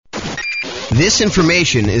This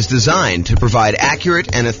information is designed to provide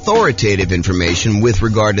accurate and authoritative information with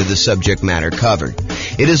regard to the subject matter covered.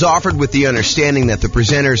 It is offered with the understanding that the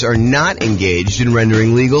presenters are not engaged in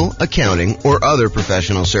rendering legal, accounting, or other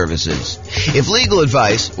professional services. If legal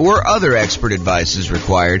advice or other expert advice is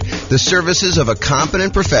required, the services of a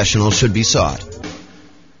competent professional should be sought.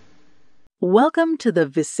 Welcome to the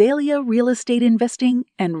Visalia Real Estate Investing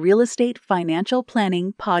and Real Estate Financial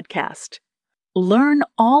Planning podcast. Learn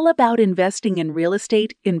all about investing in real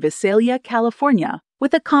estate in Visalia, California,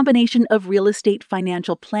 with a combination of real estate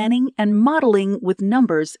financial planning and modeling with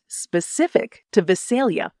numbers specific to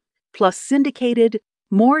Visalia, plus syndicated,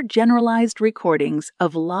 more generalized recordings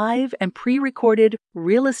of live and pre-recorded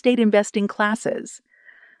real estate investing classes.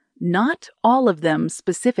 Not all of them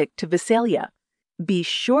specific to Visalia. Be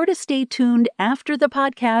sure to stay tuned after the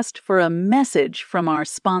podcast for a message from our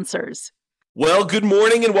sponsors. Well, good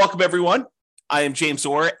morning and welcome, everyone. I am James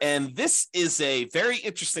Orr, and this is a very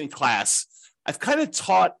interesting class. I've kind of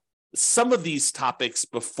taught some of these topics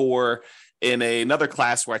before in another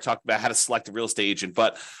class where I talked about how to select a real estate agent,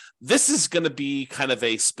 but this is going to be kind of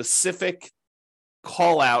a specific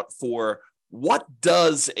call out for what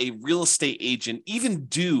does a real estate agent even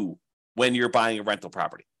do when you're buying a rental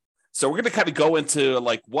property. So we're going to kind of go into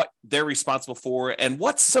like what they're responsible for and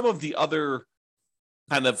what some of the other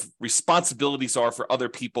kind of responsibilities are for other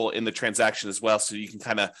people in the transaction as well, so you can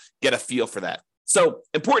kind of get a feel for that. So,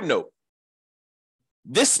 important note,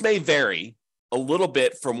 this may vary a little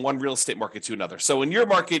bit from one real estate market to another. So in your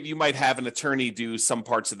market, you might have an attorney do some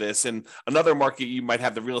parts of this. In another market, you might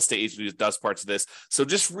have the real estate agent who does parts of this. So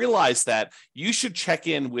just realize that you should check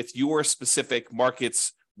in with your specific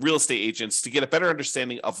market's real estate agents to get a better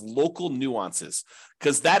understanding of local nuances,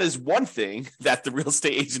 because that is one thing that the real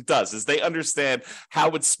estate agent does, is they understand how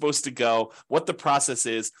it's supposed to go, what the process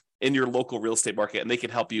is in your local real estate market, and they can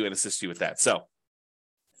help you and assist you with that. So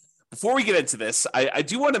before we get into this, I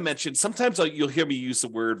do want to mention, sometimes you'll hear me use the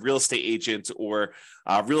word real estate agent or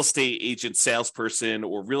real estate agent salesperson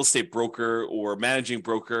or real estate broker or managing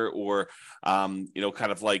broker or, kind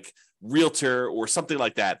of like realtor or something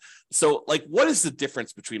like that. So like, what is the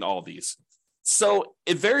difference between all of these? So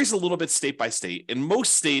it varies a little bit state by state. In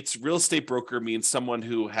most states, real estate broker means someone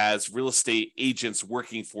who has real estate agents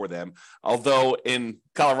working for them. Although in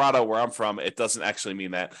Colorado, where I'm from, it doesn't actually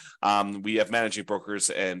mean that. We have managing brokers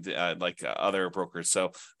and other brokers.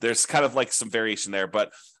 So there's kind of like some variation there.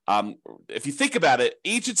 But if you think about it,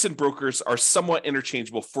 agents and brokers are somewhat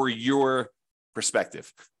interchangeable for your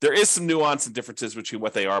perspective. There is some nuance and differences between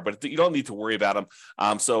what they are, but you don't need to worry about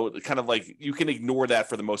them. So kind of like you can ignore that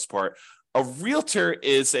for the most part. A realtor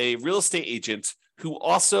is a real estate agent who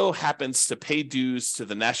also happens to pay dues to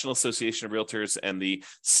the National Association of Realtors and the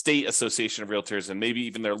State Association of Realtors, and maybe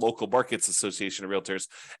even their local markets association of realtors.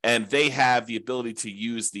 And they have the ability to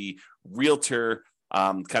use the realtor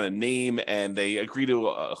kind of name, and they agree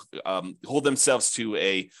to hold themselves to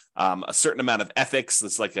a certain amount of ethics.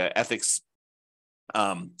 It's like an ethics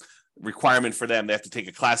requirement for them. They have to take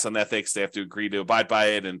a class on ethics. They have to agree to abide by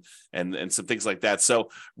it and some things like that. So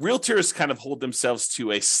realtors kind of hold themselves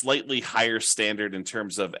to a slightly higher standard in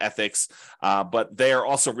terms of ethics, but they are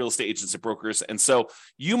also real estate agents and brokers. And so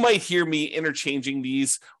you might hear me interchanging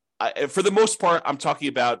these. For the most part, I'm talking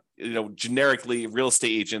about, generically real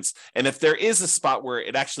estate agents. And if there is a spot where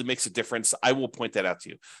it actually makes a difference, I will point that out to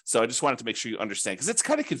you. So I just wanted to make sure you understand, because it's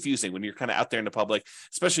kind of confusing when you're kind of out there in the public,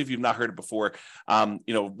 especially if you've not heard it before.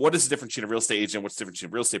 What is the difference between a real estate agent? What's the difference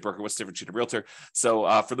between a real estate broker? What's the difference between a realtor?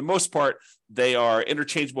 So for the most part, they are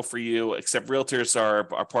interchangeable for you, except realtors are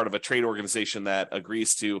part of a trade organization that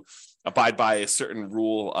agrees to abide by a certain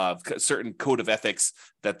rule, a certain code of ethics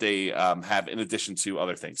that they have in addition to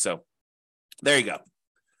other things. So there you go.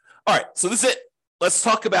 All right, so this is it. Let's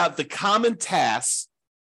talk about the common tasks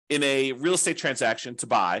in a real estate transaction to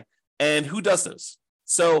buy and who does those.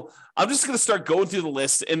 So I'm just going to start going through the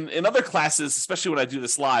list. In other classes, especially when I do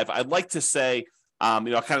this live, I'd like to say, kind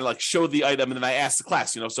of like show the item, and then I ask the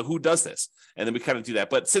class, so who does this? And then we kind of do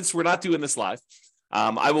that. But since we're not doing this live,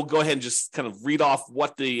 I will go ahead and just kind of read off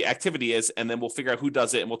what the activity is, and then we'll figure out who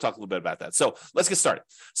does it, and we'll talk a little bit about that. So let's get started.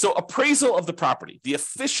 So appraisal of the property, the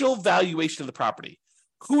official valuation of the property.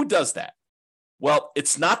 Who does that? Well,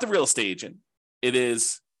 it's not the real estate agent. It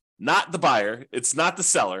is not the buyer. It's not the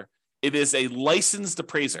seller. It is a licensed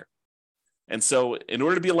appraiser. And so in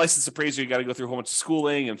order to be a licensed appraiser, you got to go through a whole bunch of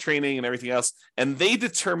schooling and training and everything else. And they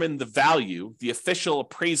determine the value, the official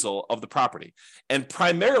appraisal of the property. And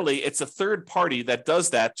primarily, it's a third party that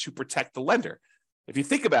does that to protect the lender. If you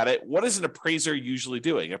think about it, what is an appraiser usually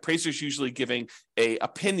doing? An appraiser is usually giving an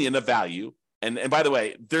opinion of value And by the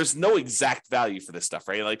way, there's no exact value for this stuff,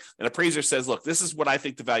 right? Like an appraiser says, look, this is what I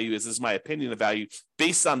think the value is. This is my opinion of value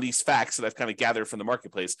based on these facts that I've kind of gathered from the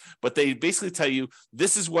marketplace. But they basically tell you,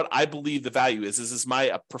 this is what I believe the value is. This is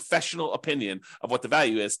my professional opinion of what the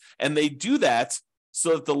value is. And they do that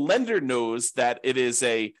so that the lender knows that it is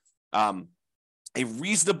a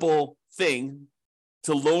reasonable thing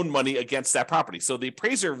to loan money against that property. So the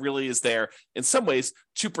appraiser really is there in some ways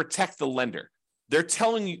to protect the lender. They're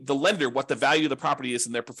telling the lender what the value of the property is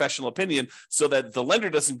in their professional opinion, so that the lender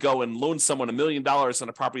doesn't go and loan someone $1 million on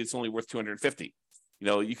a property that's only worth $250,000.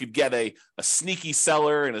 You could get a sneaky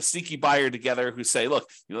seller and a sneaky buyer together who say, look,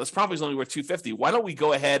 this property is only worth $250,000. Why don't we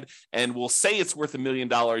go ahead and we'll say it's worth $1 million.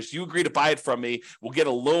 You agree to buy it from me. We'll get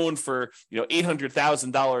a loan for,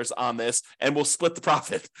 $800,000 on this, and we'll split the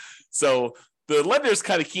profit. So the lender is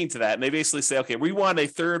kind of keen to that. And they basically say, okay, we want a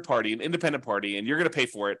third party, an independent party, and you're going to pay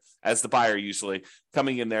for it as the buyer, usually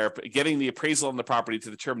coming in there, getting the appraisal on the property to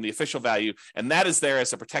determine the official value. And that is there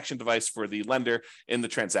as a protection device for the lender in the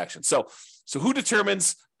transaction. So who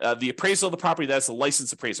determines the appraisal of the property? That's a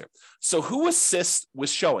licensed appraiser. So who assists with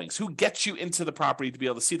showings? Who gets you into the property to be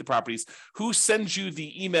able to see the properties? Who sends you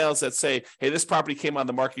the emails that say, hey, this property came on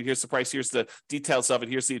the market. Here's the price. Here's the details of it.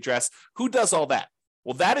 Here's the address. Who does all that?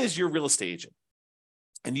 Well, that is your real estate agent.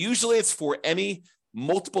 And usually it's for any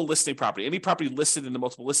multiple listing property, any property listed in the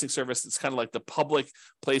multiple listing service. It's kind of like the public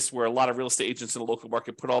place where a lot of real estate agents in the local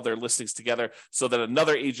market put all their listings together so that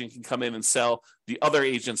another agent can come in and sell the other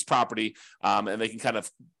agent's property. And they can kind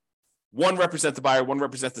of one represent the buyer, one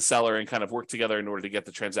represent the seller, and kind of work together in order to get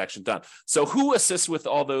the transaction done. So who assists with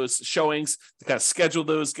all those showings to kind of schedule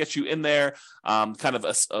those, get you in there, kind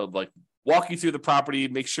of like walk you through the property,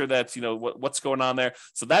 make sure that what's going on there.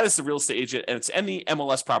 So that is the real estate agent, and it's any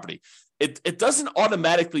MLS property. It doesn't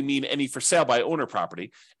automatically mean any for sale by owner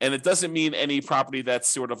property, and it doesn't mean any property that's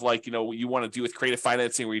sort of like you want to do with creative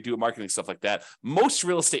financing where you do marketing, stuff like that. Most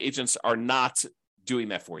real estate agents are not doing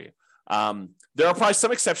that for you. There are probably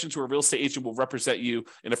some exceptions where a real estate agent will represent you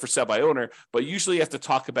in a for sale by owner, but usually you have to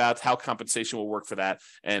talk about how compensation will work for that,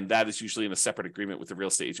 and that is usually in a separate agreement with the real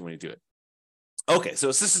estate agent when you do it. Okay, so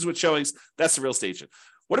this is with showings. That's the real estate agent.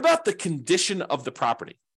 What about the condition of the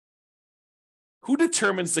property? Who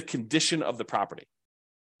determines the condition of the property?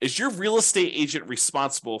 Is your real estate agent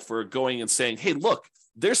responsible for going and saying, hey, look,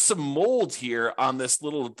 there's some mold here on this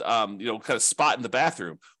little, kind of spot in the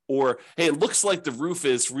bathroom? Or, hey, it looks like the roof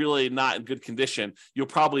is really not in good condition. You'll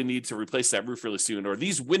probably need to replace that roof really soon. Or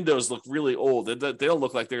these windows look really old. They'll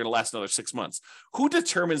look like they're going to last another 6 months. Who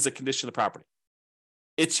determines the condition of the property?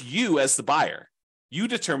 It's you as the buyer. You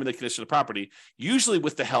determine the condition of the property, usually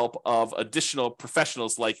with the help of additional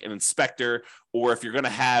professionals like an inspector, or if you're going to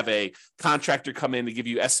have a contractor come in to give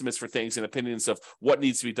you estimates for things and opinions of what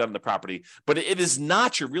needs to be done in the property. But it is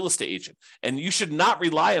not your real estate agent. And you should not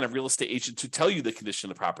rely on a real estate agent to tell you the condition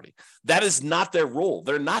of the property. That is not their role.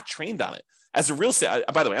 They're not trained on it. As a real estate,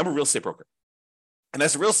 by the way, I'm a real estate broker. And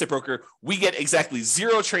as a real estate broker, we get exactly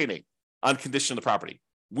zero training on condition of the property.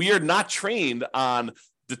 We are not trained on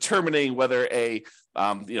determining whether a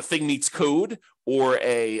thing meets code or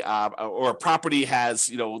a property has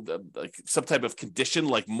like some type of condition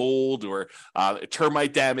like mold or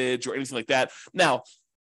termite damage or anything like that. Now,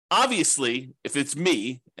 obviously, if it's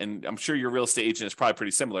me, and I'm sure your real estate agent is probably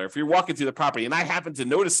pretty similar, if you're walking through the property and I happen to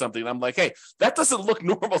notice something, and I'm like, hey, that doesn't look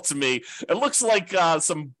normal to me. It looks like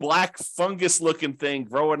some black fungus looking thing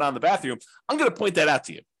growing on the bathroom. I'm going to point that out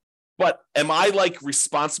to you. But am I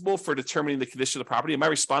responsible for determining the condition of the property? Am I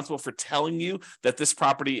responsible for telling you that this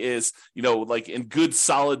property is, in good,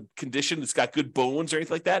 solid condition? It's got good bones or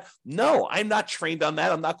anything like that? No, I'm not trained on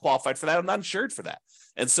that. I'm not qualified for that. I'm not insured for that.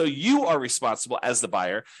 And so you are responsible as the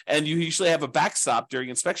buyer, and you usually have a backstop during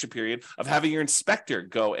inspection period of having your inspector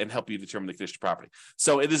go and help you determine the condition of the property.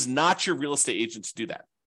 So it is not your real estate agent to do that.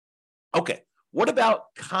 Okay, what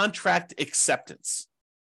about contract acceptance?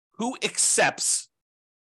 Who accepts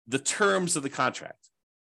the terms of the contract?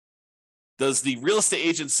 Does the real estate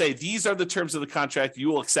agent say, these are the terms of the contract, you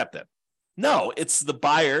will accept them? No, it's the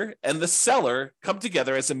buyer and the seller come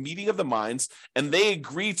together as a meeting of the minds, and they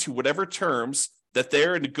agree to whatever terms that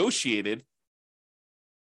they're negotiated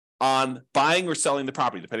on buying or selling the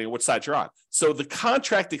property, depending on which side you're on. So the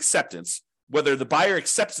contract acceptance, whether the buyer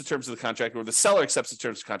accepts the terms of the contract or the seller accepts the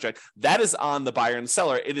terms of the contract, that is on the buyer and the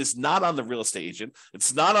seller. It is not on the real estate agent.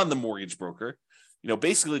 It's not on the mortgage broker.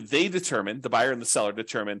 Basically they determine, the buyer and the seller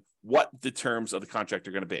determine what the terms of the contract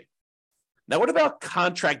are going to be. Now, what about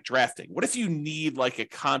contract drafting? What if you need a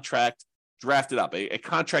contract drafted up, a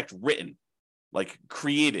contract written,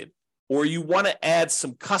 created, or you want to add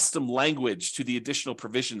some custom language to the additional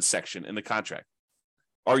provisions section in the contract?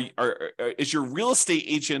 Is your real estate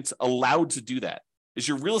agent allowed to do that? Is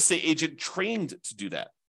your real estate agent trained to do that?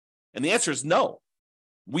 And the answer is no.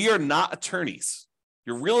 We are not attorneys.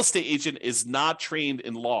 Your real estate agent is not trained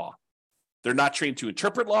in law. They're not trained to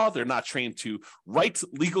interpret law. They're not trained to write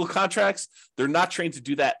legal contracts. They're not trained to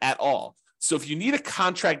do that at all. So if you need a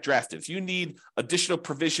contract drafted, if you need additional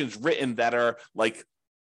provisions written that are like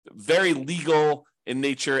very legal in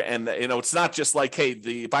nature, and it's not just like, hey,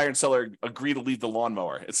 the buyer and seller agree to leave the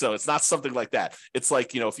lawnmower. So it's not something like that. It's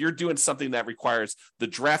like, if you're doing something that requires the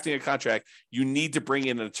drafting of a contract, you need to bring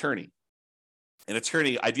in an attorney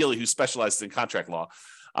ideally who specializes in contract law,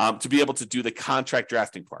 to be able to do the contract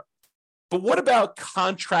drafting part. But what about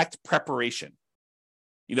contract preparation?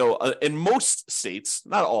 In most states,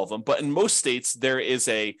 not all of them, but in most states, there is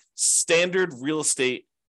a standard real estate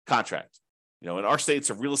contract. In our state,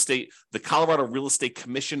 it's the Colorado Real Estate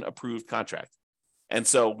Commission approved contract. And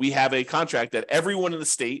so we have a contract that everyone in the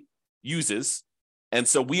state uses. And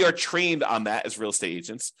so we are trained on that as real estate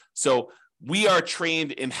agents. So we are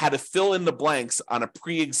trained in how to fill in the blanks on a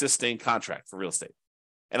pre-existing contract for real estate.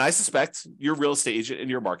 And I suspect your real estate agent in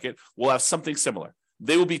your market will have something similar.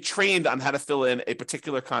 They will be trained on how to fill in a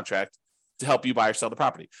particular contract to help you buy or sell the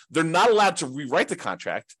property. They're not allowed to rewrite the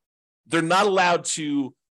contract. They're not allowed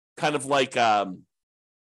to kind of like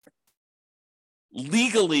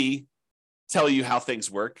legally tell you how things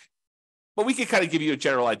work, but we can kind of give you a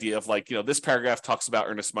general idea of like, this paragraph talks about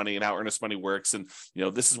earnest money and how earnest money works. And,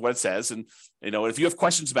 this is what it says. And, if you have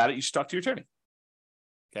questions about it, you should talk to your attorney.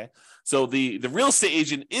 Okay. So the real estate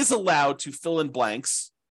agent is allowed to fill in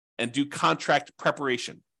blanks and do contract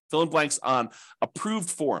preparation, fill in blanks on approved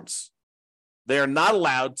forms. They are not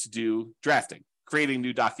allowed to do drafting, creating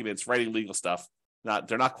new documents, writing legal stuff.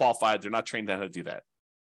 They're not qualified. They're not trained on how to do that.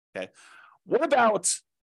 Okay. What about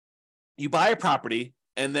you buy a property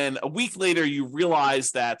and then a week later you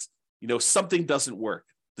realize that, something doesn't work.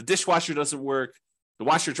 The dishwasher doesn't work. The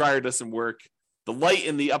washer dryer doesn't work. The light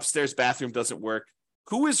in the upstairs bathroom doesn't work.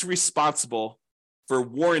 Who is responsible for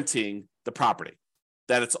warranting the property?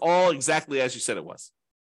 That it's all exactly as you said it was.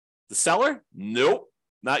 The seller? Nope,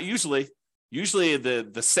 not usually. Usually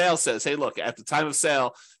the sale says, hey, look, at the time of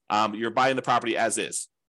sale, you're buying the property as is.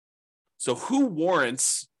 So who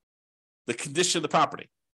warrants the condition of the property?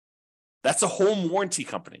 That's a home warranty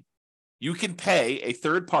company. You can pay a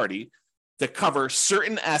third party to cover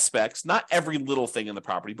certain aspects, not every little thing in the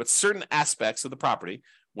property, but certain aspects of the property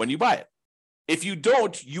when you buy it. If you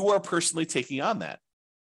don't, you are personally taking on that.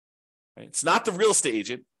 Right? It's not the real estate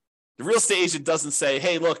agent. The real estate agent doesn't say,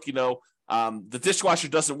 hey, look, the dishwasher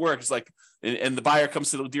doesn't work. It's like, and the buyer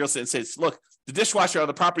comes to the dealer and says, look, the dishwasher on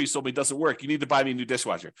the property you sold me doesn't work. You need to buy me a new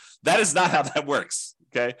dishwasher. That is not how that works.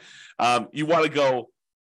 Okay. You want to go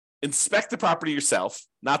inspect the property yourself.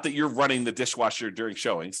 Not that you're running the dishwasher during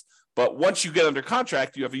showings, but once you get under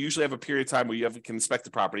contract, you usually have a period of time where can inspect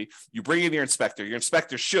the property. You bring in your inspector. Your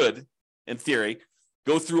inspector should, in theory,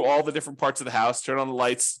 go through all the different parts of the house, turn on the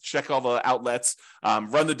lights, check all the outlets,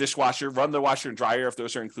 run the dishwasher, run the washer and dryer if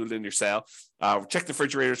those are included in your sale, check the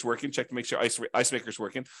refrigerator's working, check to make sure ice maker's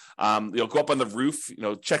working. Go up on the roof,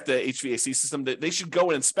 check the HVAC system. They should go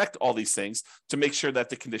and inspect all these things to make sure that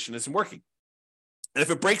the condition isn't working. And if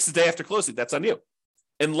it breaks the day after closing, that's on you,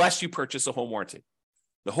 unless you purchase a home warranty.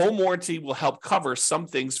 The home warranty will help cover some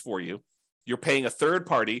things for you. You're paying a third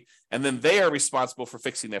party, and then they are responsible for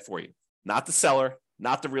fixing that for you. Not the seller,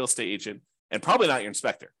 not the real estate agent, and probably not your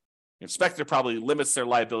inspector. Your inspector probably limits their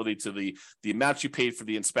liability to the amount you paid for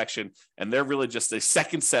the inspection, and they're really just a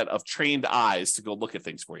second set of trained eyes to go look at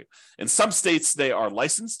things for you. In some states, they are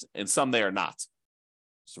licensed, and some they are not.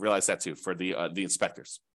 So realize that too for the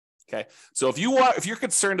inspectors. Okay, so if you're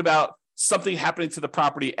concerned about something happening to the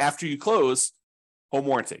property after you close, home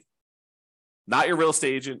warranty. Not your real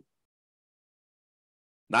estate agent,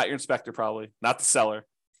 not your inspector, probably not the seller.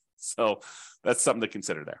 So that's something to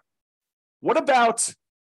consider there. What about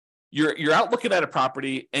you're out looking at a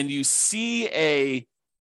property and you see a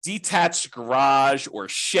detached garage or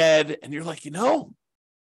shed, and you're like, the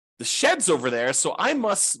shed's over there, so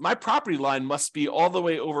my property line must be all the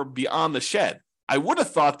way over beyond the shed. I would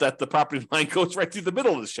have thought that the property line goes right through the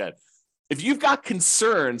middle of the shed. If you've got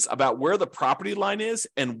concerns about where the property line is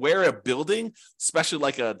and where a building, especially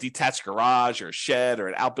like a detached garage or a shed or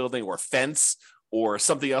an outbuilding or a fence or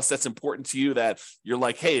something else that's important to you, that you're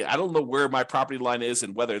like, hey, I don't know where my property line is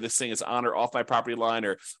and whether this thing is on or off my property line,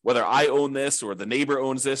 or whether I own this or the neighbor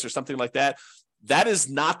owns this or something like that, that is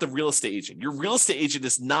not the real estate agent. Your real estate agent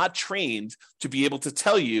is not trained to be able to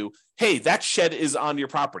tell you, hey, that shed is on your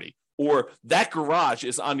property, or that garage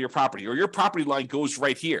is on your property, or your property line goes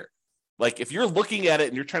right here. Like if you're looking at it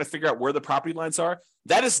and you're trying to figure out where the property lines are,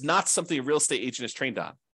 that is not something a real estate agent is trained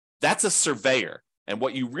on. That's a surveyor. And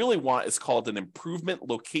what you really want is called an improvement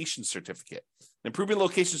location certificate. An improvement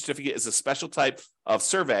location certificate is a special type of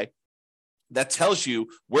survey that tells you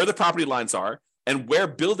where the property lines are and where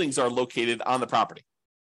buildings are located on the property.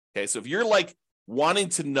 Okay, so if you're like wanting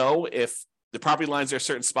to know if the property lines are a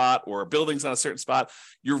certain spot or buildings on a certain spot,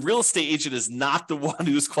 your real estate agent is not the one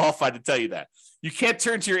who's qualified to tell you that. You can't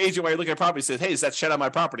turn to your agent while you're looking at property and say, hey, is that shed on my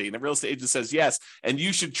property? And the real estate agent says yes, and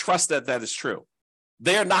you should trust that that is true.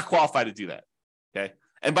 They are not qualified to do that. Okay.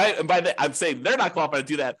 And by that, I'm saying they're not qualified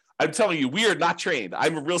to do that. I'm telling you, we are not trained.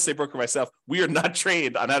 I'm a real estate broker myself. We are not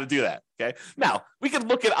trained on how to do that. Okay. Now, we can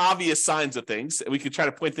look at obvious signs of things and we can try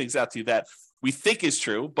to point things out to you that we think is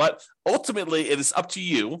true, but ultimately it is up to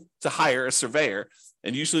you to hire a surveyor.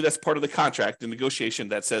 And usually that's part of the contract, the negotiation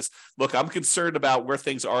that says, look, I'm concerned about where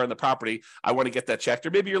things are in the property. I want to get that checked.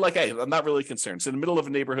 Or maybe you're like, hey, I'm not really concerned. It's in the middle of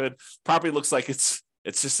a neighborhood. Property looks like it's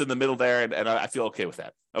just in the middle there. And I feel okay with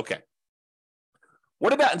that. Okay.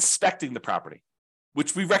 What about inspecting the property,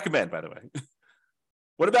 which we recommend, by the way?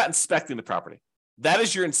 What about inspecting the property? That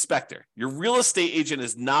is your inspector. Your real estate agent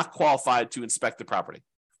is not qualified to inspect the property.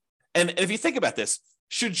 And if you think about this,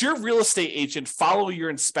 should your real estate agent follow your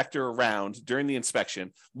inspector around during the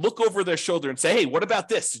inspection, look over their shoulder and say, hey, what about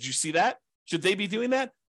this? Did you see that? Should they be doing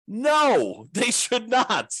that? No, they should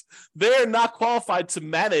not. They're not qualified to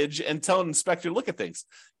manage and tell an inspector to look at things.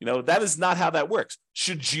 You know, that is not how that works.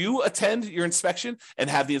 Should you attend your inspection and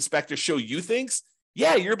have the inspector show you things?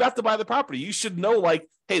 Yeah, you're about to buy the property. You should know, like,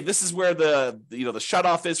 hey, this is where the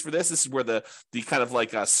shutoff is for this. This is where the kind of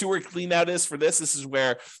like sewer clean out is for this. This is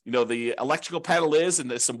where, the electrical panel is, and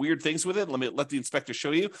there's some weird things with it. Let the inspector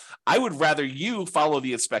show you. I would rather you follow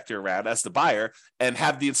the inspector around as the buyer and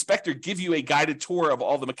have the inspector give you a guided tour of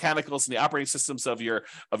all the mechanicals and the operating systems of your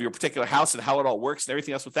particular house and how it all works and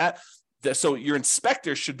everything else with that. So your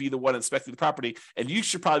inspector should be the one inspecting the property, and you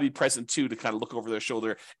should probably be present too to kind of look over their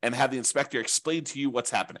shoulder and have the inspector explain to you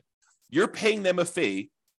what's happening. You're paying them a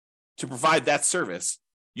fee to provide that service.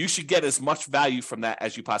 You should get as much value from that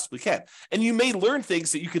as you possibly can. And you may learn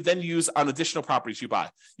things that you could then use on additional properties you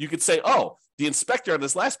buy. You could say, oh, the inspector on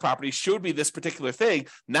this last property showed me this particular thing.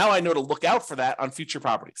 Now I know to look out for that on future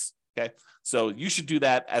properties. Okay. So you should do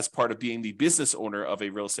that as part of being the business owner of a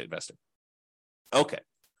real estate investor. Okay.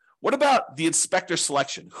 What about the inspector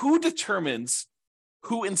selection? Who determines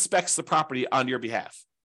who inspects the property on your behalf?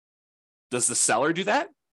 Does the seller do that?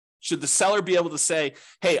 Should the seller be able to say,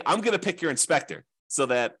 hey, I'm going to pick your inspector, so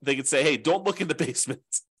that they can say, hey, don't look in the basement?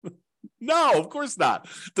 No, of course not.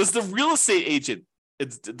 Does the real estate agent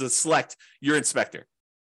select your inspector?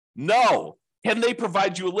 No. Can they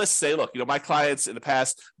provide you a list? Say, look, my clients in the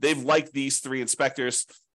past, they've liked these 3 inspectors,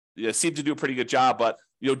 seem to do a pretty good job, but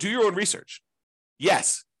do your own research.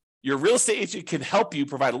 Yes. Your real estate agent can help you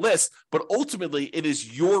provide a list, but ultimately it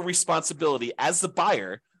is your responsibility as the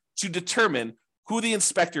buyer to determine who the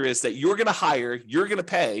inspector is that you're going to hire, you're going to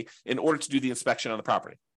pay in order to do the inspection on the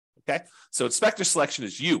property. Okay. So inspector selection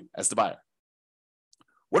is you as the buyer.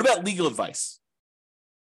 What about legal advice?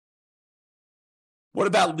 What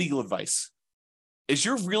about legal advice? Is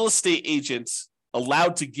your real estate agent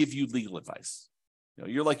allowed to give you legal advice?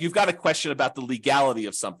 You're like, you've got a question about the legality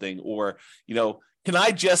of something, or, can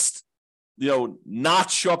I just,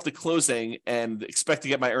 not show up to closing and expect to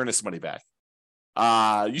get my earnest money back?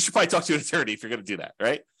 You should probably talk to an attorney if you're going to do that,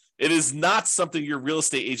 right? It is not something your real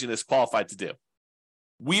estate agent is qualified to do.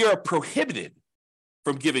 We are prohibited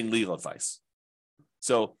from giving legal advice.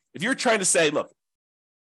 So if you're trying to say, look,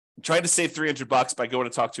 I'm trying to save $300 by going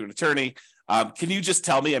to talk to an attorney, can you just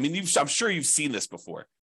tell me? I mean, I'm sure you've seen this before,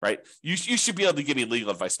 right? You should be able to give me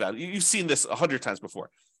legal advice about it. You've seen this 100 times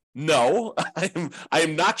before. No, I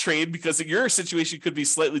am not trained, because your situation could be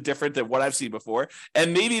slightly different than what I've seen before.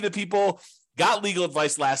 And maybe the people got legal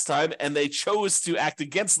advice last time and they chose to act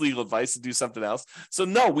against legal advice and do something else. So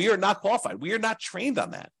no, we are not qualified. We are not trained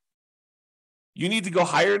on that. You need to go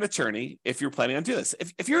hire an attorney if you're planning on doing this.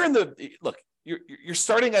 If you're you're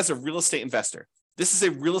starting as a real estate investor. This is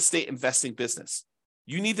a real estate investing business.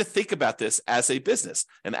 You need to think about this as a business.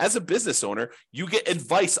 And as a business owner, you get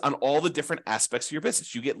advice on all the different aspects of your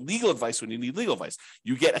business. You get legal advice when you need legal advice.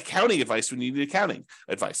 You get accounting advice when you need accounting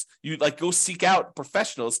advice. You go seek out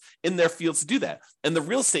professionals in their fields to do that. And the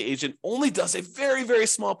real estate agent only does a very, very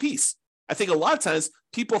small piece. I think a lot of times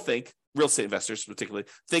people think, real estate investors particularly,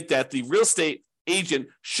 think that the real estate agent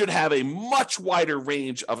should have a much wider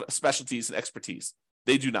range of specialties and expertise.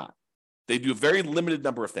 They do not. They do a very limited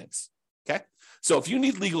number of things. Okay. So if you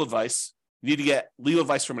need legal advice, you need to get legal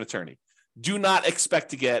advice from an attorney. do not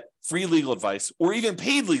expect to get free legal advice or even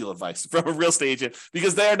paid legal advice from a real estate agent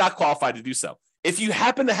because they are not qualified to do so. If you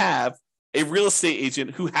happen to have a real estate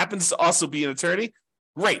agent who happens to also be an attorney,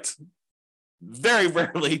 great. Very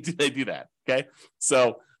rarely do they do that, okay?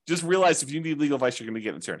 So just realize if you need legal advice, you're going to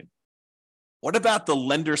get an attorney. What about the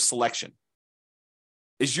lender selection?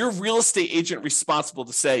 Is your real estate agent responsible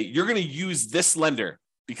to say, you're going to use this lender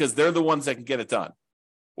because they're the ones that can get it done?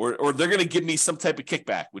 Or they're going to give me some type of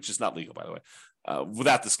kickback, which is not legal, by the way,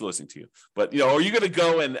 without disclosing to you. But, are you going to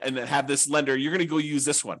go and have this lender, you're going to go use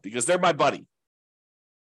this one because they're my buddy?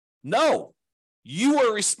 No, you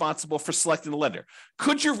are responsible for selecting the lender.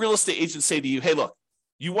 Could your real estate agent say to you, hey, look,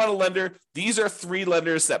 you want a lender? These are 3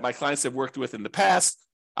 lenders that my clients have worked with in the past.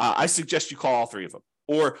 I suggest you call all 3 of them.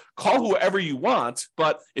 Or call whoever you want,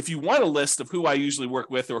 but if you want a list of who I usually work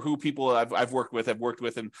with or who people I've worked with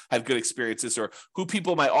and have good experiences, or who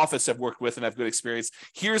people in my office have worked with and have good experience,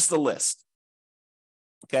 here's the list.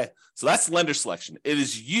 Okay, so that's lender selection. It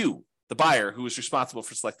is you, the buyer, who is responsible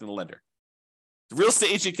for selecting the lender. The real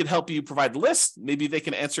estate agent can help you provide the list. Maybe they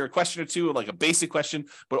can answer a question or two, like a basic question,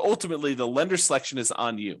 but ultimately the lender selection is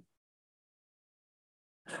on you.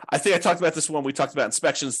 I think I talked about this when we talked about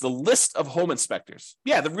inspections, the list of home inspectors.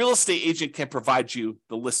 Yeah, the real estate agent can provide you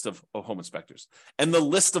the list of home inspectors and the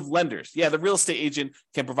list of lenders. Yeah, the real estate agent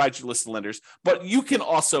can provide you a list of lenders, but you can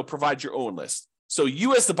also provide your own list. So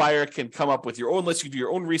you as the buyer can come up with your own list. You do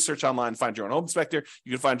your own research online, find your own home inspector.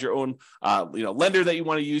 You can find your own lender that you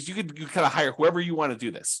want to use. You kind of hire whoever you want to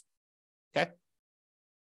do this. Okay.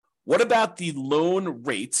 What about the loan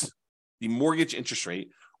rate, the mortgage interest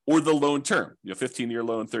rate, or the loan term? 15-year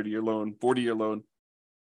loan, 30-year loan, 40-year loan.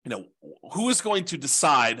 Who is going to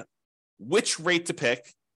decide which rate to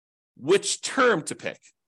pick, which term to pick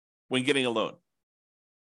when getting a loan?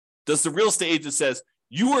 Does the real estate agent says,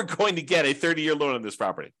 you are going to get a 30-year loan on this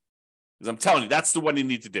property? Because I'm telling you, that's the one you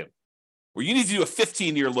need to do. Or you need to do a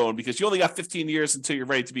 15-year loan because you only got 15 years until you're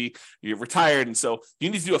ready to be retired. And so you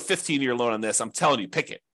need to do a 15-year loan on this. I'm telling you,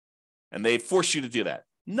 pick it. And they force you to do that.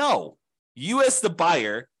 No, you as the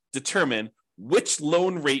buyer determine which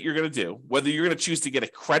loan rate you're going to do, whether you're going to choose to get a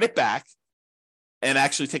credit back and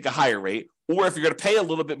actually take a higher rate, or if you're going to pay a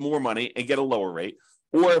little bit more money and get a lower rate,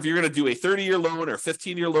 or if you're going to do a 30-year loan or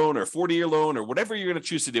 15-year loan or 40-year loan or whatever you're going to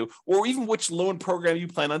choose to do, or even which loan program you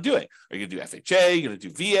plan on doing. Are you going to do FHA? You're going to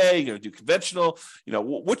do VA? You're going to do conventional?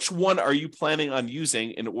 Which one are you planning on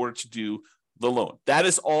using in order to do the loan? That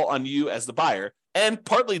is all on you as the buyer, and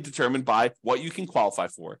partly determined by what you can qualify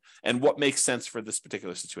for and what makes sense for this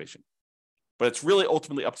particular situation. But it's really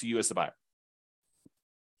ultimately up to you as the buyer.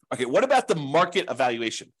 Okay, what about the market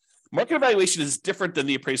evaluation? Market evaluation is different than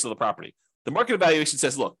the appraisal of the property. The market evaluation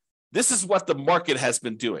says, look, this is what the market has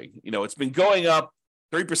been doing. It's been going up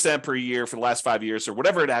 3% per year for the last 5 years or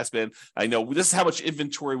whatever it has been. I know this is how much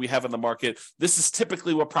inventory we have in the market. This is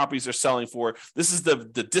typically what properties are selling for. This is the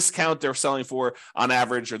discount they're selling for on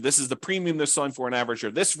average, or this is the premium they're selling for on average, or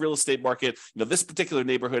this real estate market, this particular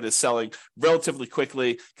neighborhood is selling relatively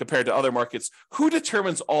quickly compared to other markets. Who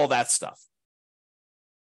determines all that stuff?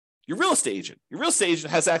 Your real estate agent. Your real estate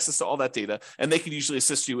agent has access to all that data, and they can usually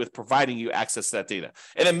assist you with providing you access to that data.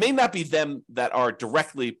 And it may not be them that are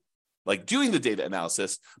directly doing the data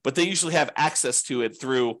analysis, but they usually have access to it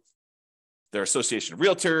through their association of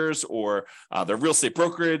realtors or their real estate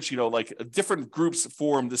brokerage. Different groups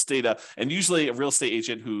form this data, and usually a real estate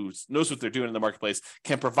agent who knows what they're doing in the marketplace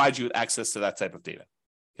can provide you with access to that type of data.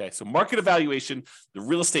 Okay, so market evaluation, the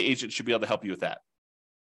real estate agent should be able to help you with that.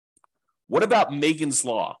 What about Megan's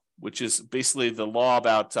Law, which is basically the law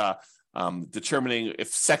about determining if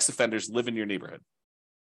sex offenders live in your neighborhood?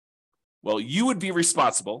 Well, you would be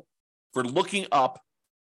responsible for looking up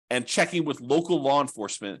and checking with local law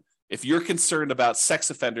enforcement if you're concerned about sex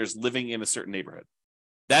offenders living in a certain neighborhood.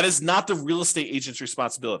 That is not the real estate agent's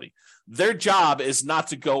responsibility. Their job is not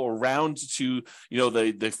to go around to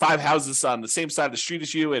the 5 houses on the same side of the street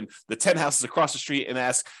as you and the 10 houses across the street and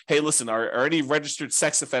ask, hey, listen, are any registered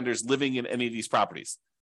sex offenders living in any of these properties?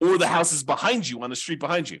 Or the houses behind you, on the street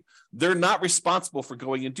behind you. They're not responsible for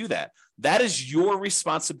going and do that. That is your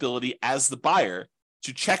responsibility as the buyer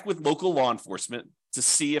to check with local law enforcement to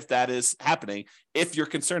see if that is happening, if you're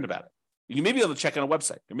concerned about it. You may be able to check on a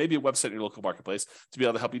website. There may be a website in your local marketplace to be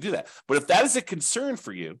able to help you do that. But if that is a concern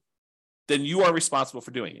for you, then you are responsible for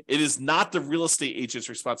doing it. It is not the real estate agent's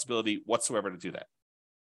responsibility whatsoever to do that.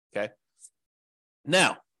 Okay?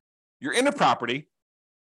 Now, you're in a property,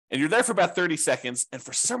 and you're there for about 30 seconds, and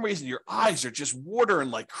for some reason, your eyes are just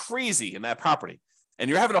watering like crazy in that property. and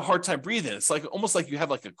you're having a hard time breathing. It's like almost like you have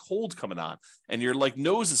like a cold coming on, and your like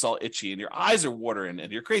nose is all itchy and your eyes are watering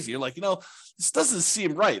and you're crazy. You're like, this doesn't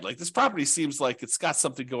seem right. Like this property seems like it's got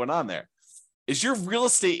something going on there. Is your real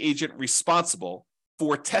estate agent responsible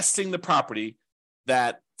for testing the property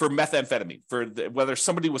for methamphetamine, whether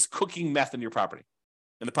somebody was cooking meth in your property,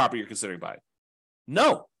 in the property you're considering buying?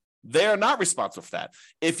 No, they are not responsible for that.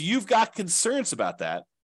 If you've got concerns about that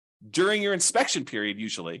during your inspection period,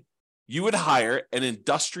 usually you would hire an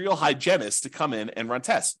industrial hygienist to come in and run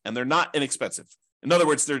tests, and they're not inexpensive. In other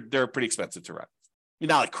words, they're pretty expensive to run. I mean,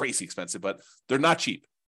 not like crazy expensive, but they're not cheap.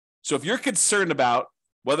 So if you're concerned about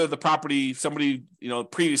whether the property, somebody,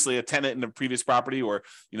 previously a tenant in the previous property, or,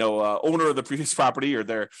 owner of the previous property, or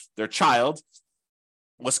their child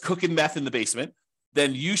was cooking meth in the basement,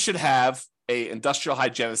 then you should have a industrial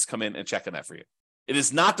hygienist come in and check on that for you. It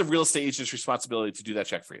is not the real estate agent's responsibility to do that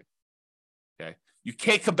check for you. Okay. You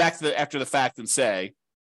can't come back after the fact and say,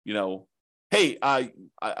 hey,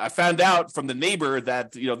 I found out from the neighbor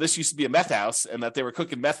that, this used to be a meth house and that they were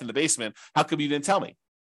cooking meth in the basement. How come you didn't tell me?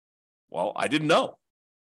 Well, I didn't know.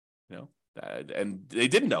 And they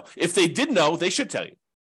didn't know. If they did know, they should tell you,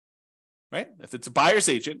 right? If it's a buyer's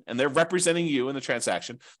agent and they're representing you in the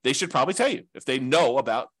transaction, they should probably tell you if they know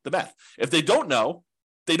about the meth. If they don't know,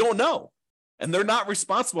 they don't know. And they're not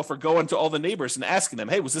responsible for going to all the neighbors and asking them,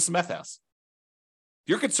 hey, was this a meth house? If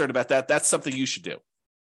you're concerned about that, that's something you should do.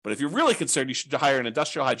 But if you're really concerned, you should hire an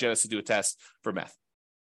industrial hygienist to do a test for meth.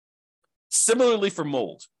 Similarly for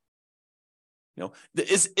mold.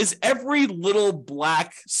 Is every little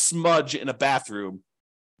black smudge in a bathroom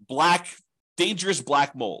dangerous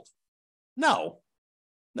black mold? No.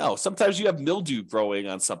 Sometimes you have mildew growing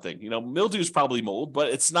on something. Mildew is probably mold, but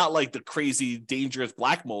it's not like the crazy dangerous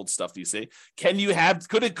black mold stuff you see. Could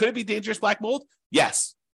it be dangerous black mold?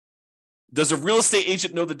 Yes. Does a real estate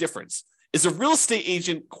agent know the difference? Is a real estate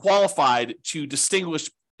agent qualified to distinguish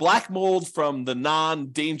black mold from the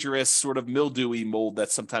non-dangerous sort of mildewy mold that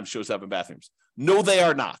sometimes shows up in bathrooms? No, they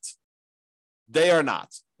are not. They are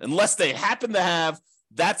not. Unless they happen to have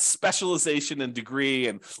that specialization and degree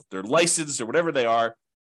and they're licensed or whatever they are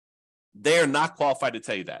not qualified to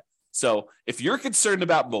tell you that. So if you're concerned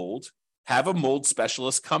about mold, have a mold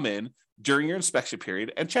specialist come in during your inspection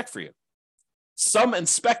period and check for you. Some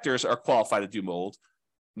inspectors are qualified to do mold.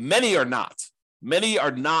 Many are not.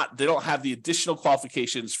 They don't have the additional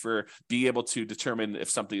qualifications for being able to determine if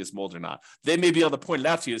something is mold or not. They may be able to point it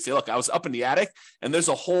out to you and say, look, I was up in the attic and there's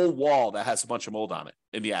a whole wall that has a bunch of mold on it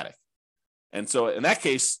in the attic. And so in that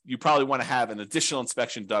case, you probably want to have an additional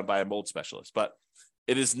inspection done by a mold specialist, but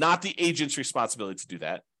it is not the agent's responsibility to do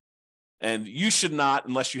that. And you should not,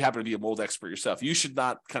 unless you happen to be a mold expert yourself, you should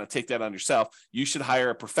not kind of take that on yourself. You should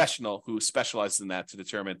hire a professional who specializes in that to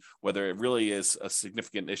determine whether it really is a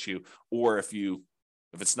significant issue or if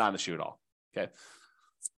it's not an issue at all. Okay.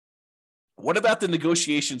 What about the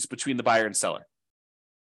negotiations between the buyer and seller?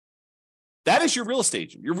 That is your real estate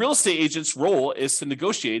agent. Your real estate agent's role is to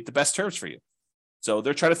negotiate the best terms for you. So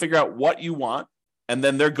they're trying to figure out what you want, and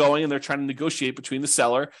then they're going and they're trying to negotiate between the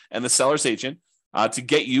seller and the seller's agent to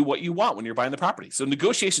get you what you want when you're buying the property. So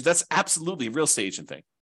negotiations, that's absolutely a real estate agent thing.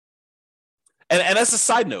 And as a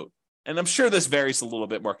side note, and I'm sure this varies a little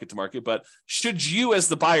bit market to market, but should you as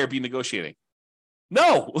the buyer be negotiating?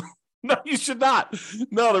 No, no, you should not.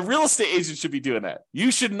 No, the real estate agent should be doing that.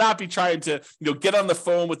 You should not be trying to get on the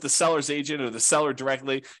phone with the seller's agent or the seller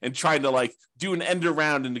directly and trying to do an end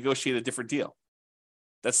around and negotiate a different deal.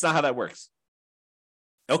 That's not how that works.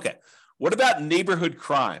 Okay, what about neighborhood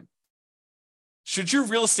crime? Should your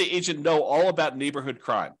real estate agent know all about neighborhood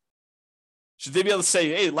crime? Should they be able to say,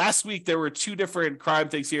 hey, last week there were 2 different crime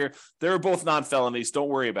things here. They were both non-felonies. Don't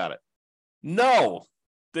worry about it. No,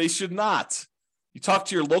 they should not. You talk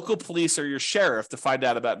to your local police or your sheriff to find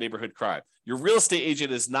out about neighborhood crime. Your real estate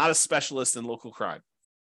agent is not a specialist in local crime.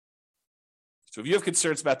 So if you have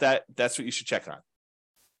concerns about that, that's what you should check on.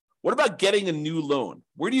 What about getting a new loan?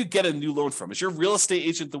 Where do you get a new loan from? Is your real estate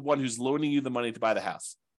agent the one who's loaning you the money to buy the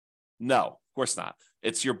house? No, of course not.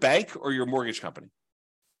 It's your bank or your mortgage company.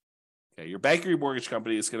 Okay, your bank or your mortgage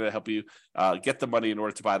company is going to help you get the money in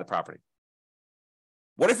order to buy the property.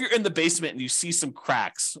 What if you're in the basement and you see some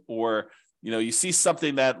cracks, or you see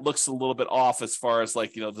something that looks a little bit off as far as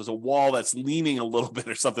there's a wall that's leaning a little bit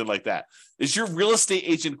or something like that? Is your real estate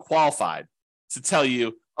agent qualified to tell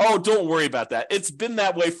you, oh, don't worry about that, it's been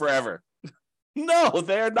that way forever? No,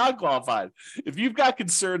 they are not qualified. If you've got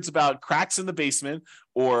concerns about cracks in the basement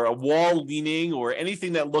or a wall leaning or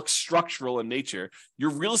anything that looks structural in nature,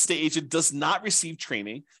 your real estate agent does not receive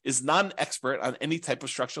training, is not an expert on any type of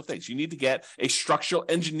structural things. You need to get a structural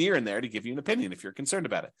engineer in there to give you an opinion if you're concerned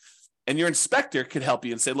about it. And your inspector could help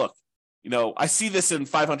you and say, look, I see this in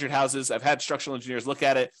 500 houses. I've had structural engineers look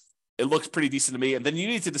at it. It looks pretty decent to me. And then you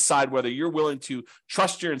need to decide whether you're willing to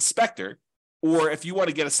trust your inspector, or if you want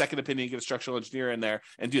to get a second opinion, get a structural engineer in there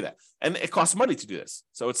and do that. And it costs money to do this.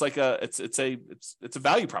 So it's like it's a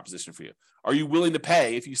value proposition for you. Are you willing to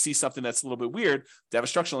pay if you see something that's a little bit weird to have a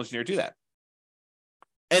structural engineer do that?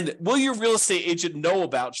 And will your real estate agent know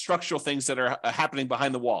about structural things that are happening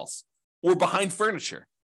behind the walls or behind furniture?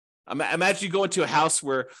 Imagine you go into a house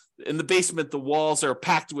where in the basement, the walls are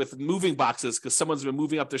packed with moving boxes because someone's been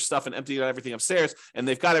moving up their stuff and emptying out everything upstairs, and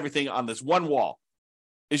they've got everything on this one wall.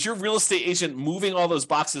 Is your real estate agent moving all those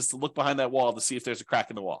boxes to look behind that wall to see if there's a crack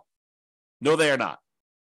in the wall? No, they are not.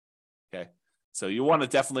 Okay. So you want to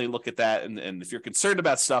definitely look at that. And if you're concerned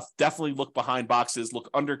about stuff, definitely look behind boxes, look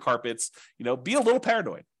under carpets, be a little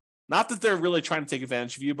paranoid. Not that they're really trying to take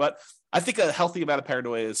advantage of you, but I think a healthy amount of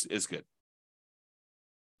paranoia is good.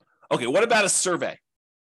 Okay, what about a survey?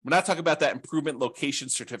 We're not talking about that improvement location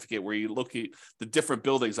certificate where you look at the different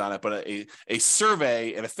buildings on it, but a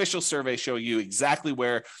survey, an official survey showing you exactly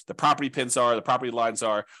where the property pins are, the property lines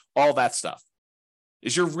are, all that stuff.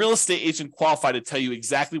 Is your real estate agent qualified to tell you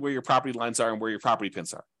exactly where your property lines are and where your property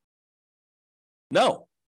pins are? No.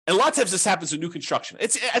 And a lot of times this happens with new construction. I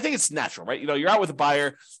think it's natural, right? You're out with a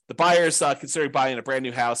buyer. The buyer's considering buying a brand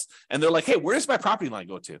new house, and they're like, hey, where does my property line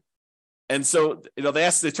go to? And so,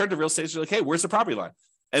 they turn to real estate agent, like, hey, where's the property line?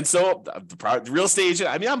 And so the real estate agent,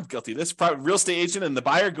 I'm guilty of this. Real estate agent and the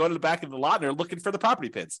buyer go to the back of the lot and they're looking for the property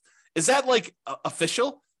pins. Is that like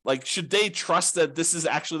official? Like, should they trust that this is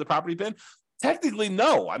actually the property pin? Technically,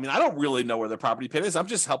 no. I don't really know where the property pin is. I'm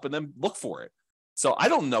just helping them look for it. So I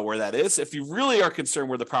don't know where that is. If you really are concerned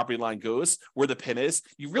where the property line goes, where the pin is,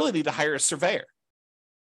 you really need to hire a surveyor.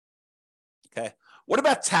 Okay. What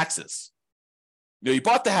about taxes? You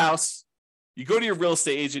bought the house. You go to your real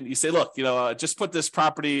estate agent, you say, look, just put this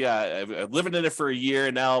property, I'm living in it for a year,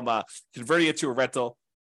 and now I'm converting it to a rental.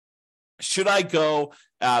 Should I go?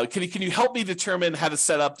 Can you help me determine how to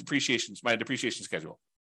set up my depreciation schedule?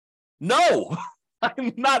 No, I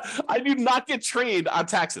do not get trained on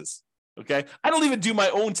taxes. Okay. I don't even do my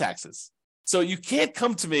own taxes. So you can't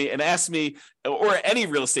come to me and ask me, or any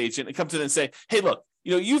real estate agent, and come to them and say, hey, look,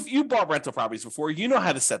 you've bought rental properties before. You know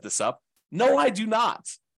how to set this up. No, I do not.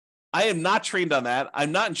 I am not trained on that.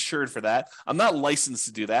 I'm not insured for that. I'm not licensed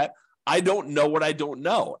to do that. I don't know what I don't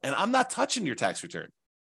know. And I'm not touching your tax return.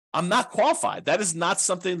 I'm not qualified. That is not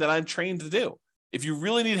something that I'm trained to do. If you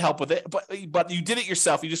really need help with it, but you did it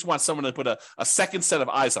yourself, you just want someone to put a second set of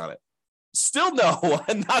eyes on it. Still no,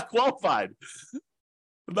 I'm not qualified.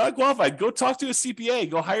 I'm not qualified. Go talk to a CPA.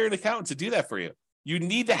 Go hire an accountant to do that for you. You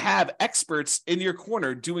need to have experts in your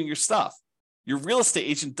corner doing your stuff. Your real estate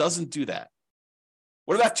agent doesn't do that.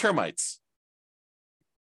 What about termites?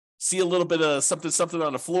 See a little bit of something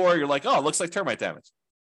on the floor. You're like, oh, it looks like termite damage.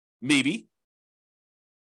 Maybe.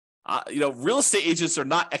 Real estate agents are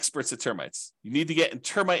not experts at termites. You need to get a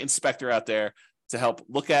termite inspector out there to help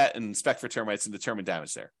look at and inspect for termites and determine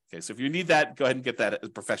damage there. Okay, so if you need that, go ahead and get that as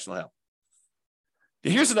professional help.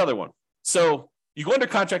 Here's another one. So you go under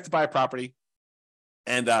contract to buy a property.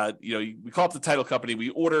 And, we call up the title company. We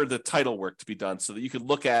order the title work to be done so that you can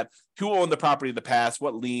look at who owned the property in the past,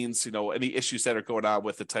 what liens, any issues that are going on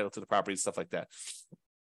with the title to the property and stuff like that.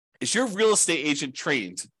 Is your real estate agent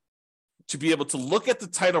trained to be able to look at the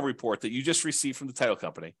title report that you just received from the title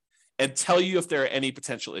company and tell you if there are any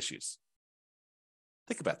potential issues?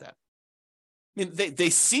 Think about that. They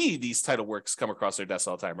see these title works come across their desk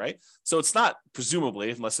all the time, right? So it's not, presumably,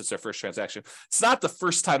 unless it's their first transaction, it's not the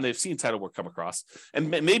first time they've seen title work come across. And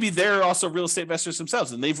maybe they're also real estate investors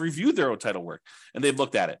themselves, and they've reviewed their own title work, and they've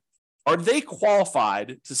looked at it. Are they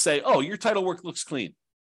qualified to say, oh, your title work looks clean?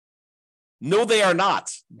 No, they are not.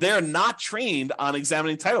 They're not trained on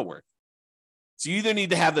examining title work. So you either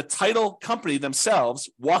need to have the title company themselves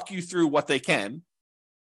walk you through what they can,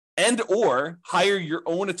 and or hire your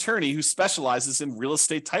own attorney who specializes in real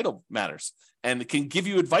estate title matters and can give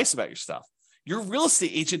you advice about your stuff. Your real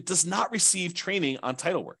estate agent does not receive training on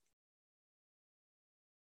title work.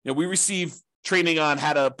 We receive training on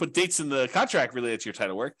how to put dates in the contract related to your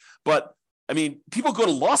title work, but people go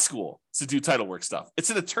to law school to do title work stuff. It's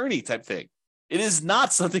an attorney type thing. It is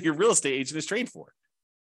not something your real estate agent is trained for.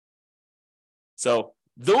 So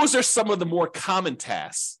those are some of the more common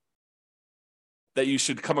tasks that you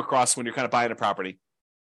should come across when you're kind of buying a property.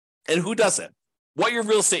 And who doesn't? What your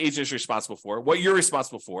real estate agent is responsible for, what you're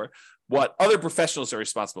responsible for, what other professionals are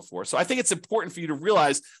responsible for. So I think it's important for you to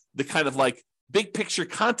realize the kind of like big picture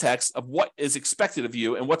context of what is expected of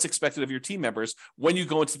you and what's expected of your team members when you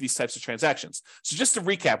go into these types of transactions. So just to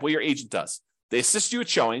recap what your agent does. They assist you with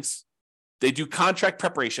showings. They do contract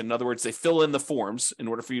preparation. In other words, they fill in the forms in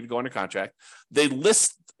order for you to go under contract. They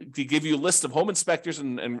give you a list of home inspectors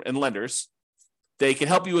and lenders. They can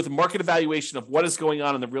help you with market evaluation of what is going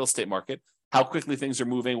on in the real estate market, how quickly things are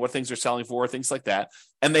moving, what things are selling for, things like that.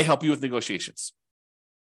 And they help you with negotiations.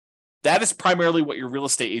 That is primarily what your real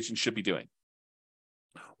estate agent should be doing,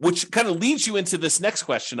 which kind of leads you into this next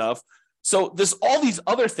question of, so there's all these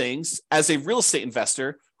other things as a real estate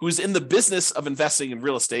investor who's in the business of investing in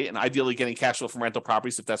real estate and ideally getting cash flow from rental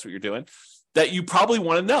properties, if that's what you're doing, that you probably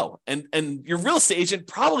want to know. And your real estate agent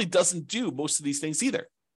probably doesn't do most of these things either.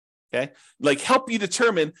 Okay. Like help you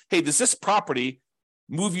determine, hey, does this property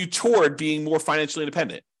move you toward being more financially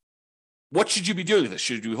independent? What should you be doing with this?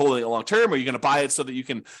 Should you be holding it long term? Or are you going to buy it so that you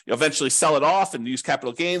can eventually sell it off and use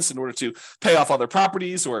capital gains in order to pay off other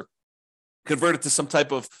properties or convert it to some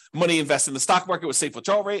type of money invest in the stock market with safe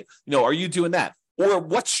withdrawal rate? Are you doing that? Or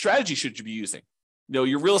what strategy should you be using?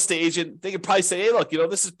 Your real estate agent, they could probably say, hey, look,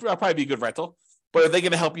 this is probably be a good rental. But are they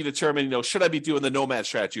going to help you determine, should I be doing the nomad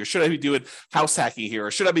strategy, or should I be doing house hacking here,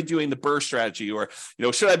 or should I be doing the BRRRR strategy, or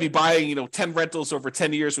should I be buying 10 rentals over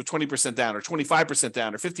 10 years with 20% down, or 25%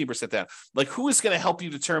 down, or 15% down? Like, who is going to help you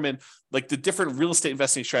determine like the different real estate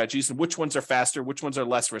investing strategies and which ones are faster, which ones are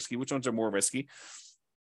less risky, which ones are more risky?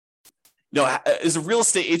 Is a real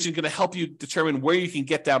estate agent going to help you determine where you can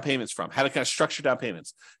get down payments from, how to kind of structure down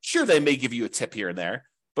payments? Sure, they may give you a tip here and there,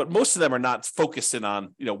 but most of them are not focused in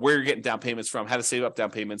on, where you're getting down payments from, how to save up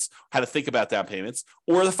down payments, how to think about down payments,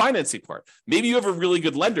 or the financing part. Maybe you have a really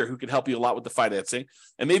good lender who can help you a lot with the financing,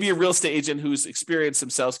 and maybe a real estate agent who's experienced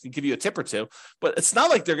themselves can give you a tip or two, but it's not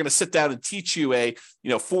like they're going to sit down and teach you a,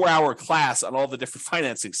 4-hour class on all the different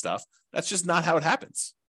financing stuff. That's just not how it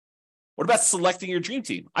happens. What about selecting your dream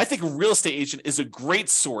team? I think a real estate agent is a great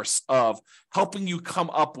source of helping you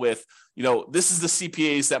come up with, this is the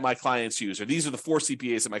CPAs that my clients use, or these are the 4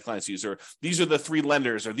 CPAs that my clients use, or these are the 3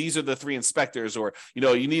 lenders, or these are the 3 inspectors, or,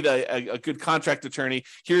 you need a good contract attorney.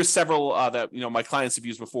 Here's several that, my clients have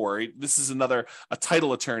used before. This is a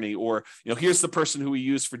title attorney, or, here's the person who we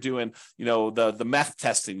use for doing, the meth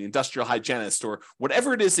testing, the industrial hygienist, or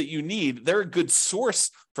whatever it is that you need. They're a good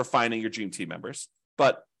source for finding your dream team members.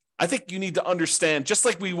 But I think you need to understand, just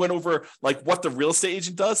like we went over like what the real estate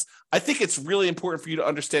agent does, I think it's really important for you to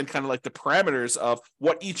understand kind of like the parameters of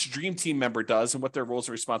what each dream team member does and what their roles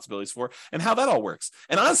and responsibilities for and how that all works.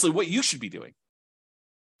 And honestly, what you should be doing,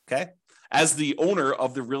 okay, as the owner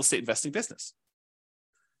of the real estate investing business.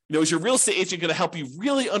 Is your real estate agent going to help you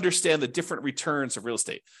really understand the different returns of real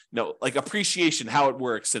estate? Like appreciation, how it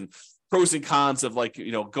works, and pros and cons of like,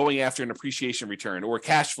 going after an appreciation return, or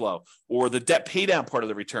cash flow, or the debt pay down part of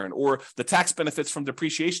the return, or the tax benefits from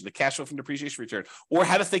depreciation, the cash flow from depreciation return, or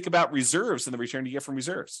how to think about reserves and the return you get from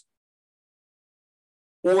reserves.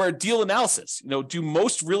 Or deal analysis. Do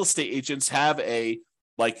most real estate agents have a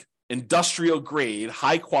like industrial grade,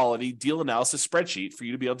 high quality deal analysis spreadsheet for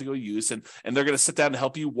you to be able to go use, and they're going to sit down and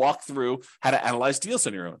help you walk through how to analyze deals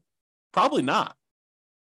on your own? Probably not.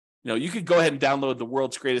 You could go ahead and download the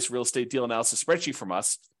world's greatest real estate deal analysis spreadsheet from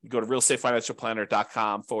us. You go to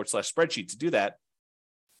realestatefinancialplanner.com/spreadsheet to do that.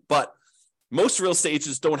 But most real estate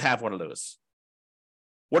agents don't have one of those.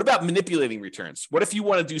 What about manipulating returns? What if you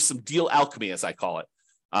want to do some deal alchemy, as I call it?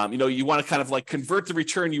 You want to kind of like convert the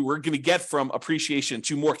return you were going to get from appreciation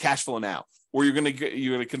to more cash flow now, or you're going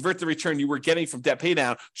to convert the return you were getting from debt pay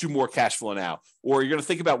down to more cash flow now, or you're going to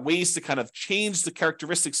think about ways to kind of change the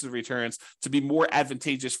characteristics of the returns to be more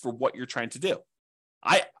advantageous for what you're trying to do.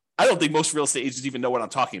 I don't think most real estate agents even know what I'm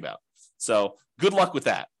talking about. So good luck with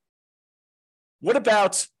that. What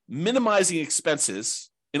about minimizing expenses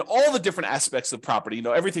in all the different aspects of property?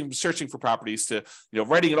 Everything from searching for properties to,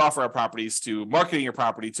 writing an offer on properties, to marketing your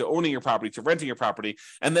property, to owning your property, to renting your property,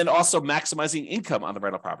 and then also maximizing income on the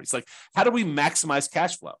rental properties. Like, how do we maximize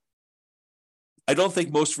cash flow? I don't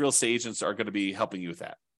think most real estate agents are going to be helping you with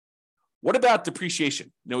that. What about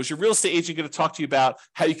depreciation? Is your real estate agent going to talk to you about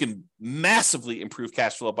how you can massively improve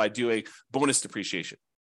cash flow by doing bonus depreciation?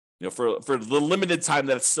 For the limited time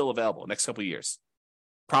that it's still available, next couple of years?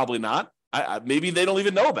 Probably not. Maybe they don't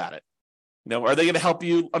even know about it. Are they going to help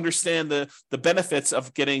you understand the benefits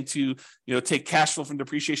of getting to, take cash flow from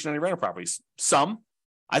depreciation on your rental properties? Some.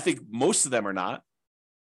 I think most of them are not.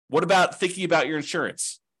 What about thinking about your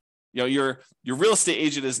insurance? Your real estate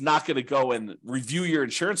agent is not going to go and review your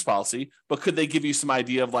insurance policy, but could they give you some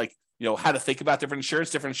idea of like, how to think about different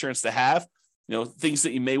insurance to have, things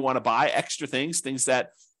that you may want to buy, extra things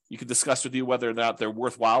that you could discuss with you whether or not they're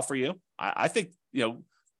worthwhile for you? I think,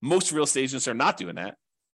 most real estate agents are not doing that.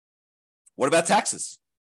 What about taxes?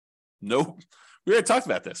 No, we already talked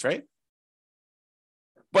about this, right?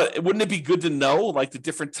 But wouldn't it be good to know like the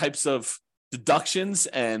different types of deductions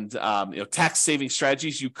and tax saving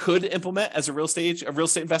strategies you could implement as a real estate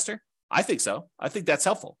investor? I think so. I think that's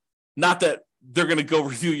helpful. Not that they're going to go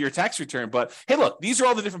review your tax return, but hey, look, these are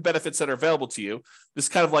all the different benefits that are available to you. This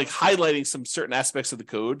kind of like highlighting some certain aspects of the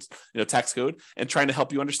code, tax code, and trying to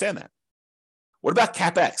help you understand that. What about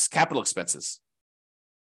CapEx, capital expenses?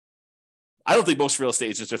 I don't think most real estate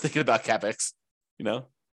agents are thinking about CapEx,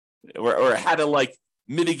 or how to like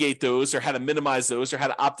mitigate those, or how to minimize those, or how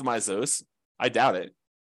to optimize those. I doubt it.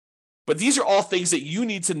 But these are all things that you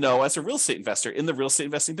need to know as a real estate investor in the real estate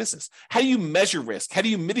investing business. How do you measure risk? How do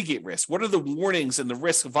you mitigate risk? What are the warnings and the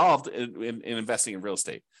risks involved in investing in real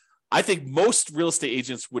estate? I think most real estate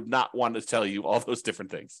agents would not want to tell you all those different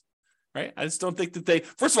things, right? I just don't think that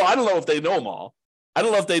first of all, I don't know if they know them all. I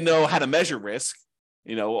don't know if they know how to measure risk.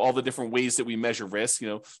 All the different ways that we measure risk,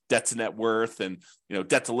 debt to net worth and,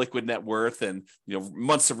 debt to liquid net worth and,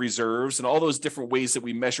 months of reserves and all those different ways that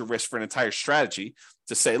we measure risk for an entire strategy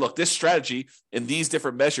to say, look, this strategy in these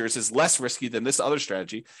different measures is less risky than this other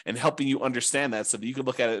strategy, and helping you understand that so that you can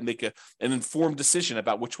look at it and make an informed decision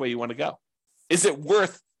about which way you want to go. Is it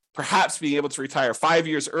worth perhaps being able to retire 5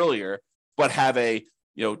 years earlier, but have a,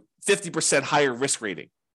 50% higher risk rating?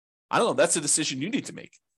 I don't know. That's a decision you need to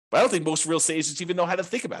make. But I don't think most real estate agents even know how to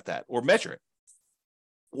think about that or measure it.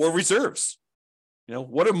 Or reserves.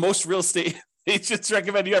 What do most real estate agents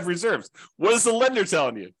recommend you have reserves? What is the lender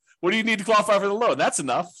telling you? What do you need to qualify for the loan? That's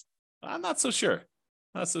enough. I'm not so sure.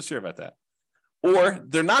 Not so sure about that. Or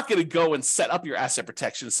they're not going to go and set up your asset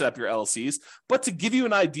protection, set up your LLCs, but to give you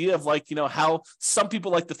an idea of how some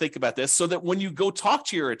people like to think about this, so that when you go talk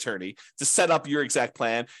to your attorney to set up your exact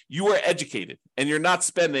plan, you are educated and you're not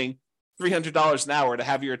spending $300 an hour to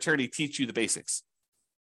have your attorney teach you the basics.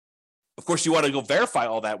 Of course, you want to go verify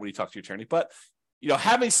all that when you talk to your attorney, but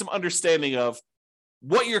having some understanding of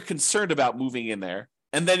what you're concerned about moving in there,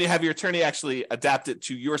 and then you have your attorney actually adapt it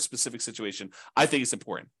to your specific situation, I think is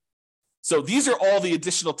important. So these are all the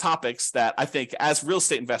additional topics that I think as real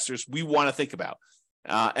estate investors, we want to think about.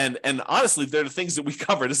 And honestly, they're the things that we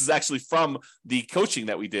cover. This is actually from the coaching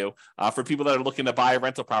that we do for people that are looking to buy a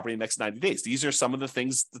rental property in the next 90 days. These are some of the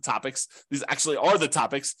things, the topics. These actually are the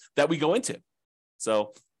topics that we go into.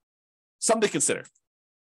 So something to consider.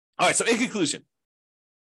 All right. So in conclusion,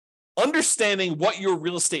 understanding what your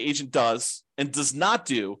real estate agent does and does not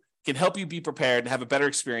do can help you be prepared and have a better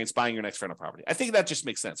experience buying your next rental property. I think that just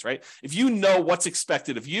makes sense, right? If you know what's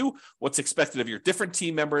expected of you, what's expected of your different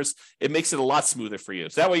team members, it makes it a lot smoother for you.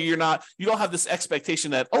 So that way you don't have this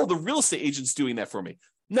expectation that, the real estate agent's doing that for me.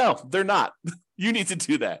 No, they're not. You need to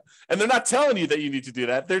do that. And they're not telling you that you need to do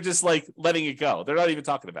that. They're just like letting it go. They're not even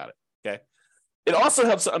talking about it, okay? It also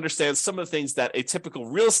helps to understand some of the things that a typical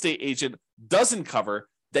real estate agent doesn't cover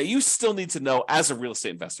that you still need to know as a real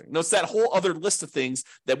estate investor. It's that whole other list of things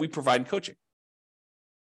that we provide in coaching.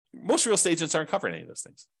 Most real estate agents aren't covering any of those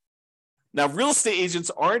things. Now, real estate agents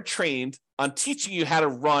aren't trained on teaching you how to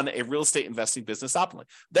run a real estate investing business optimally.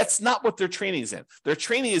 That's not what their training is in. Their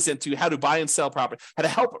training is into how to buy and sell property, how to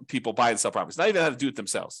help people buy and sell properties, not even how to do it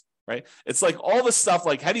themselves, right? It's like all this stuff,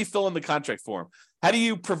 like how do you fill in the contract form? How do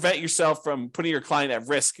you prevent yourself from putting your client at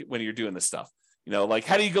risk when you're doing this stuff? Like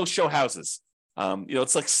how do you go show houses?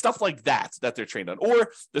 It's like stuff like that they're trained on. Or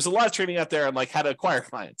there's a lot of training out there on like how to acquire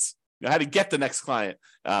clients, how to get the next client.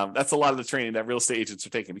 That's a lot of the training that real estate agents are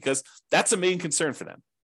taking because that's a main concern for them.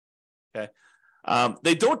 Okay.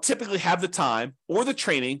 They don't typically have the time or the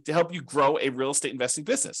training to help you grow a real estate investing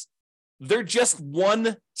business. They're just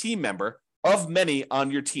one team member of many on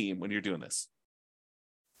your team when you're doing this.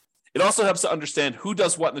 It also helps to understand who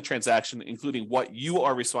does what in the transaction, including what you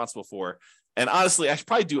are responsible for. And honestly, I should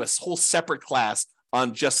probably do a whole separate class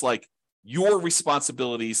on just like your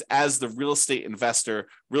responsibilities as the real estate investor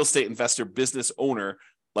business owner,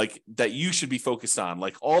 like that you should be focused on,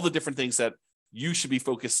 like all the different things that you should be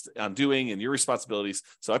focused on doing and your responsibilities.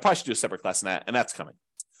 So I probably should do a separate class on that, and that's coming.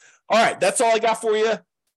 All right, that's all I got for you.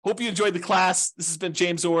 Hope you enjoyed the class. This has been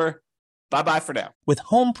James Orr. Bye-bye for now. With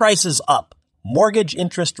home prices up, mortgage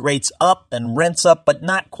interest rates up, and rents up, but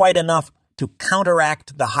not quite enough to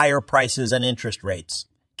counteract the higher prices and interest rates.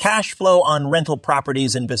 Cash flow on rental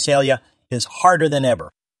properties in Visalia is harder than ever.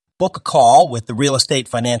 Book a call with the Real Estate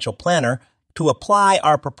Financial Planner to apply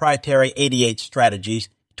our proprietary 88 strategies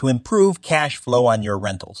to improve cash flow on your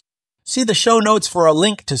rentals. See the show notes for a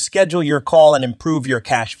link to schedule your call and improve your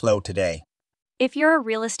cash flow today. If you're a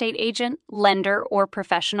real estate agent, lender, or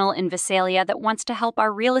professional in Visalia that wants to help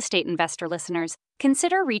our real estate investor listeners,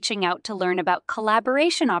 consider reaching out to learn about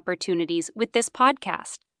collaboration opportunities with this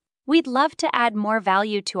podcast. We'd love to add more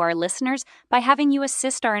value to our listeners by having you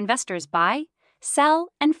assist our investors buy, sell,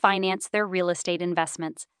 and finance their real estate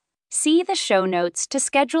investments. See the show notes to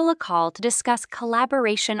schedule a call to discuss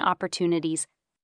collaboration opportunities